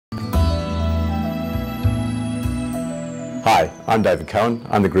Hi, I'm David Cohen.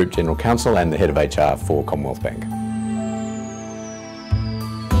 I'm the Group General Counsel and the Head of HR for Commonwealth Bank.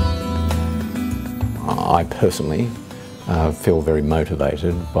 I personally feel very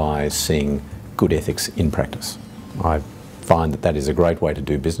motivated by seeing good ethics in practice. I find that that is a great way to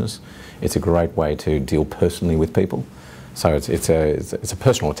do business. It's a great way to deal personally with people. So it's a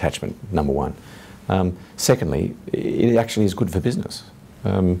personal attachment, number one. Secondly, it actually is good for business.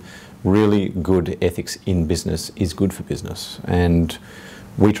 Really good ethics in business is good for business, and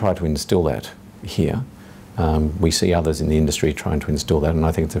we try to instill that here. We see others in the industry trying to instill that, and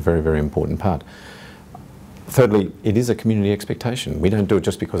I think it's a very, very important part. Thirdly, it is a community expectation. We don't do it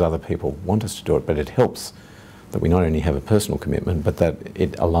just because other people want us to do it, but it helps that we not only have a personal commitment, but that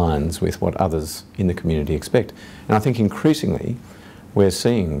it aligns with what others in the community expect. And I think increasingly we're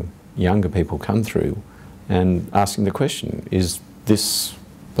seeing younger people come through and asking the question, is this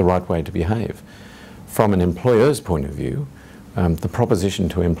the right way to behave? From an employer's point of view, the proposition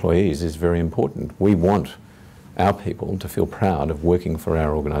to employees is very important. We want our people to feel proud of working for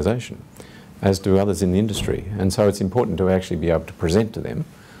our organisation, as do others in the industry. And so it's important to actually be able to present to them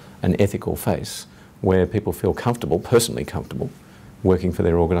an ethical face where people feel comfortable, personally comfortable, working for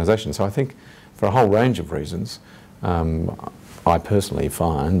their organisation. So I think for a whole range of reasons, I personally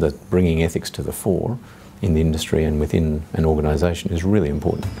find that bringing ethics to the fore in the industry and within an organisation is really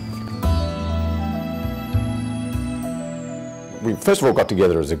important. We first of all got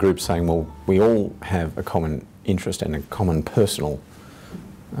together as a group saying, well, we all have a common interest and a common personal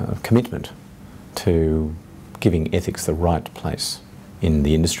commitment to giving ethics the right place in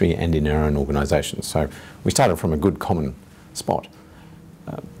the industry and in our own organisations. So we started from a good common spot.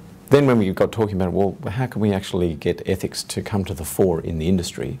 Then when we got talking about, well, how can we actually get ethics to come to the fore in the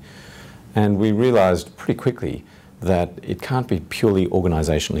industry? And we realised pretty quickly that it can't be purely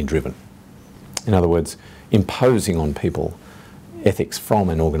organisationally driven. In other words, imposing on people ethics from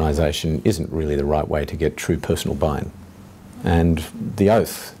an organisation isn't really the right way to get true personal buy-in. And the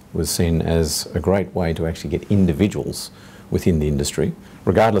oath was seen as a great way to actually get individuals within the industry,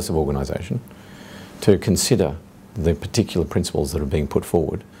 regardless of organisation, to consider the particular principles that are being put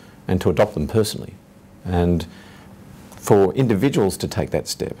forward and to adopt them personally. And for individuals to take that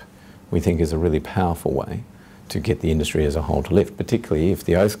step, we think is a really powerful way to get the industry as a whole to lift, particularly if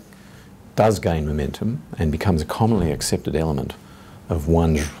the oath does gain momentum and becomes a commonly accepted element of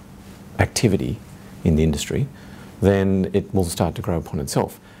one's activity in the industry, then it will start to grow upon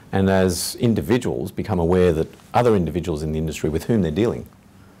itself. And as individuals become aware that other individuals in the industry with whom they're dealing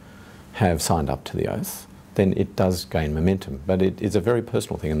have signed up to the oath, then it does gain momentum. But it is a very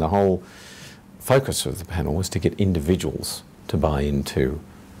personal thing, and the whole focus of the panel was to get individuals to buy into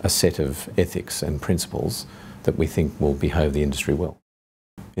a set of ethics and principles that we think will behave the industry well.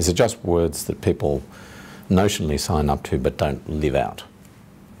 Is it just words that people notionally sign up to but don't live out?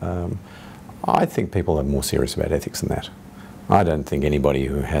 I think people are more serious about ethics than that. I don't think anybody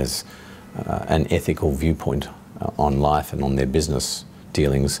who has an ethical viewpoint on life and on their business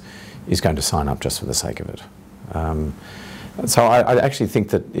dealings is going to sign up just for the sake of it. So I actually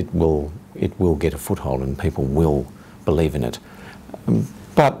think that it will get a foothold and people will believe in it.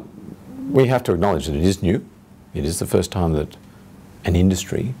 But we have to acknowledge that it is new. It is the first time that an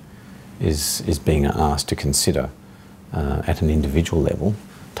industry is being asked to consider at an individual level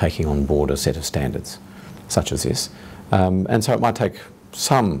taking on board a set of standards such as this. And so it might take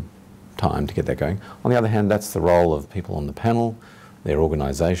some time to get that going. On the other hand, that's the role of people on the panel, their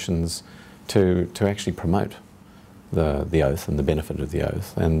organisations, to actually promote the oath and the benefit of the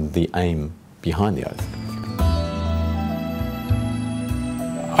oath and the aim behind the oath.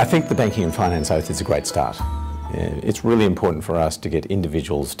 I think the banking and finance oath is a great start. It's really important for us to get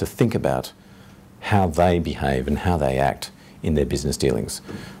individuals to think about how they behave and how they act in their business dealings,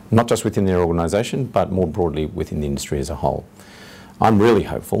 not just within their organisation, but more broadly within the industry as a whole. I'm really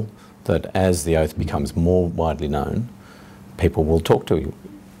hopeful that as the oath becomes more widely known, people will talk to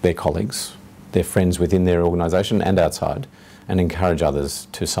their colleagues, their friends within their organisation and outside, and encourage others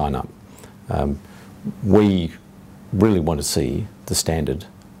to sign up. We really want to see the standard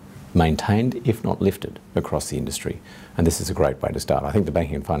maintained, if not lifted, across the industry. And this is a great way to start. I think the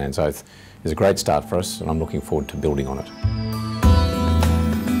Banking and Finance Oath is a great start for us, and I'm looking forward to building on it.